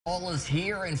Fall is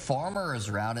here and farmers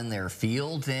are out in their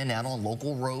fields and out on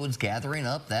local roads gathering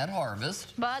up that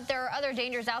harvest. But there are other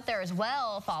dangers out there as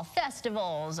well. Fall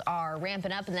festivals are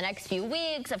ramping up in the next few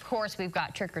weeks. Of course, we've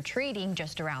got trick-or-treating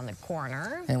just around the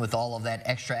corner. And with all of that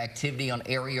extra activity on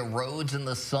area roads and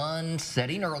the sun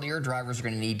setting earlier, drivers are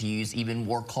going to need to use even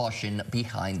more caution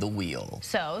behind the wheel.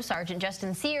 So Sergeant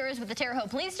Justin Sears with the Terre Haute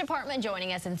Police Department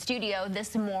joining us in studio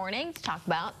this morning to talk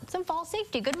about some fall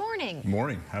safety. Good morning.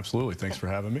 Morning. Absolutely. Thanks for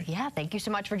having me. Yeah, thank you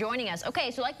so much for joining us. Okay,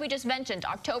 so like we just mentioned,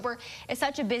 October is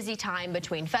such a busy time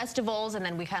between festivals, and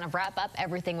then we kind of wrap up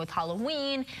everything with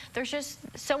Halloween. There's just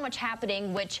so much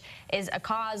happening, which is a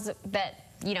cause that,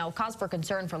 cause for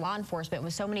concern for law enforcement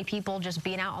with so many people just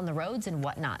being out on the roads and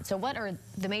whatnot. So what are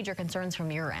the major concerns from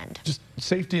your end? Just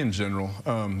safety in general.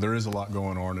 There is a lot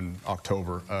going on in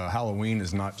October. Halloween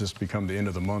has not just become the end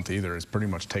of the month either. It's pretty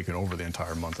much taken over the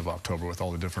entire month of October with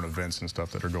all the different events and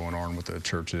stuff that are going on with the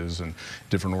churches and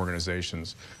different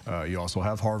organizations. You also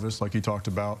have harvest, like you talked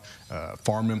about.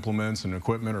 Farm implements and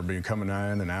equipment are coming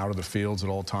in and out of the fields at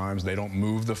all times. They don't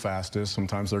move the fastest.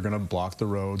 Sometimes they're going to block the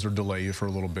roads or delay you for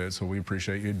a little bit, so we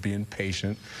appreciate you being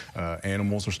patient.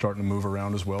 Animals are starting to move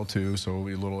around as well too, so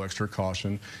a little extra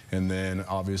caution. And then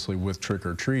obviously with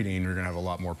trick-or-treating, you're going to have a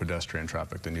lot more pedestrian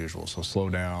traffic than usual. So slow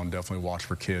down, definitely watch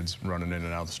for kids running in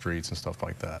and out of the streets and stuff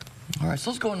like that. All right, so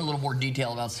let's go into a little more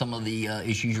detail about some of the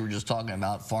issues you were just talking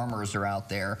about. Farmers are out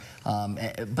there,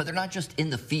 but they're not just in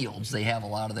the fields. They have a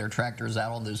lot of their tractors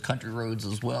out on those country roads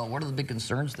as well. What are the big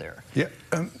concerns there? Yeah,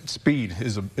 speed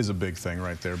is a big thing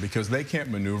right there, because they can't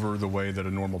maneuver the way that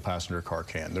a normal passenger car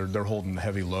can. They're holding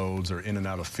heavy loads or in and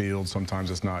out of fields.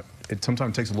 Sometimes it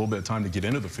sometimes takes a little bit of time to get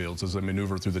into the fields as they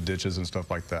maneuver through the ditches and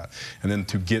stuff like that. And then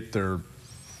to get their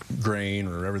grain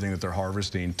or everything that they're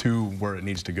harvesting to where it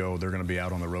needs to go, they're going to be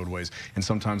out on the roadways, and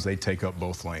sometimes they take up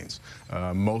both lanes.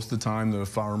 Most of the time the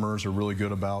farmers are really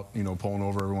good about pulling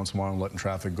over every once in a while and letting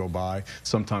traffic go by.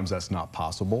 Sometimes that's not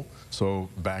possible, so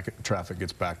traffic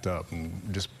gets backed up. And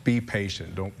just be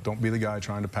patient. Don't be the guy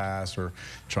trying to pass or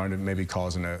trying to maybe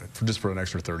cause just for an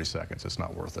extra 30 seconds. It's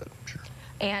not worth it. Sure.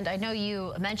 And I know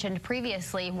you mentioned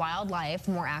previously wildlife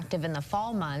more active in the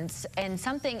fall months, and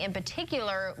something in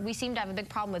particular we seem to have a big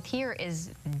problem with here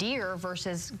is deer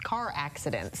versus car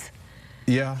accidents.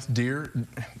 Yeah, deer,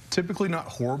 typically not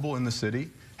horrible in the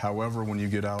city. However, when you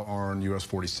get out on US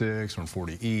 46 or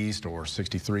 40 East or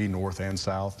 63 North and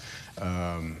South,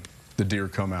 the deer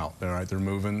come out. All right, they're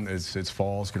moving. It's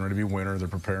fall. It's getting ready to be winter. They're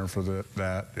preparing for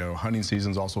that. Hunting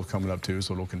season's also coming up too,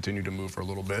 so it'll continue to move for a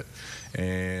little bit.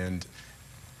 And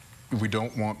we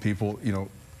don't want people,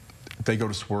 they go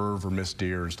to swerve or miss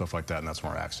deer and stuff like that, and that's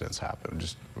where accidents happen.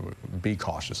 Just be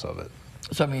cautious of it.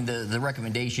 So, I mean, the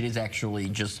recommendation is actually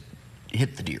just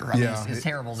hit the deer. I mean, as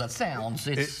terrible as that sounds.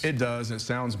 It does. It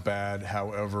sounds bad.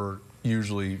 However,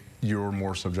 usually you're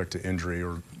more subject to injury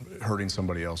or hurting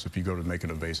somebody else if you go to make an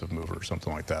evasive move or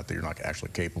something like that you're not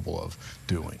actually capable of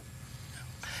doing.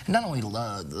 Not only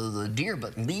the deer,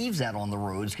 but leaves out on the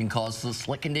roads can cause the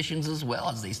slick conditions as well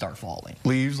as they start falling.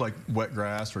 Leaves like wet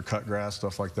grass or cut grass,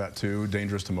 stuff like that too.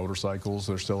 Dangerous to motorcycles.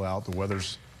 They're still out. The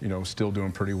weather's still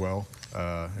doing pretty well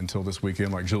until this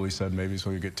weekend, like Julie said, maybe,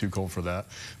 so you get too cold for that.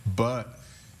 But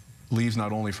leaves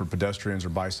not only for pedestrians or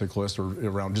bicyclists or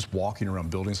around just walking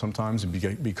around buildings sometimes,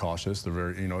 and be cautious. They're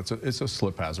very, it's a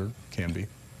slip hazard, can be.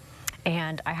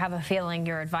 And I have a feeling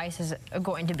your advice is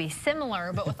going to be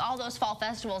similar, but with all those fall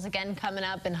festivals again coming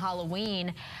up and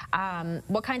Halloween,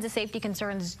 what kinds of safety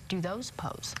concerns do those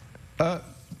pose?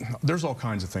 There's all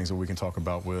kinds of things that we can talk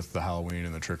about with the Halloween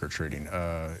and the trick-or-treating.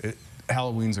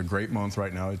 Halloween's a great month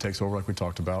right now. It takes over, like we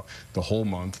talked about, the whole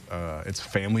month. It's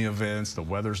family events, the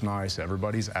weather's nice,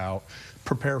 everybody's out.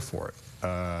 Prepare for it.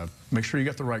 Make sure you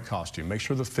got the right costume. Make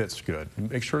sure the fit's good.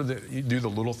 Make sure that you do the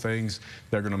little things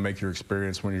that are going to make your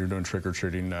experience when you're doing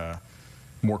trick-or-treating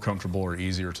more comfortable or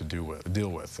easier to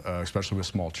deal with, especially with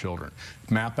small children.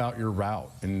 Map out your route.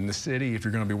 In the city, if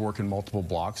you're going to be working multiple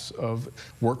blocks,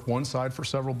 work one side for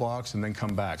several blocks and then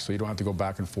come back, so you don't have to go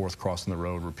back and forth crossing the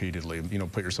road repeatedly.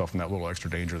 Put yourself in that little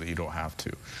extra danger that you don't have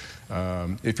to.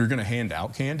 If you're going to hand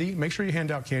out candy, make sure you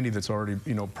hand out candy that's already,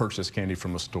 purchased candy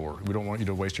from a store. We don't want you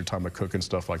to waste your time with cooking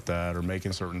stuff like that or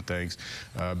making certain things,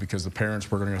 because the parents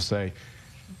were going to say,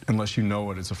 unless you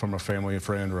know it's from a family, a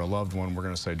friend, or a loved one, we're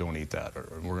going to say don't eat that, or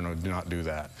we're going to not do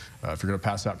that. If you're going to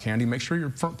pass out candy, make sure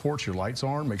your front porch, your lights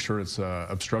on, make sure it's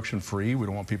obstruction-free. We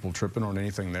don't want people tripping on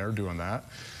anything there doing that.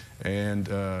 And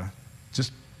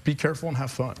just be careful and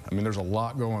have fun. I mean, there's a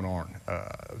lot going on.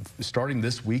 Starting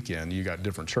this weekend, you got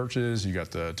different churches, you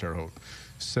got the Terre Haute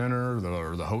Center,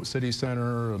 or the Haute City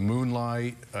Center,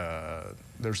 Moonlight,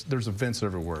 there's events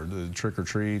everywhere. The trick or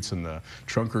treats and the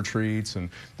trunk or treats, and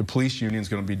the police union's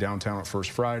going to be downtown at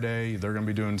First Friday. They're going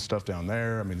to be doing stuff down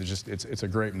there. I mean, it's a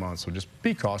great month. So just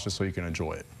be cautious so you can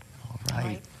enjoy it. All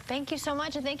right. Thank you so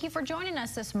much, and thank you for joining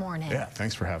us this morning. Yeah,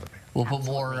 thanks for having me. We'll put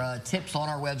more tips on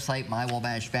our website,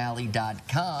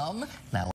 mywabashvalley.com. Now.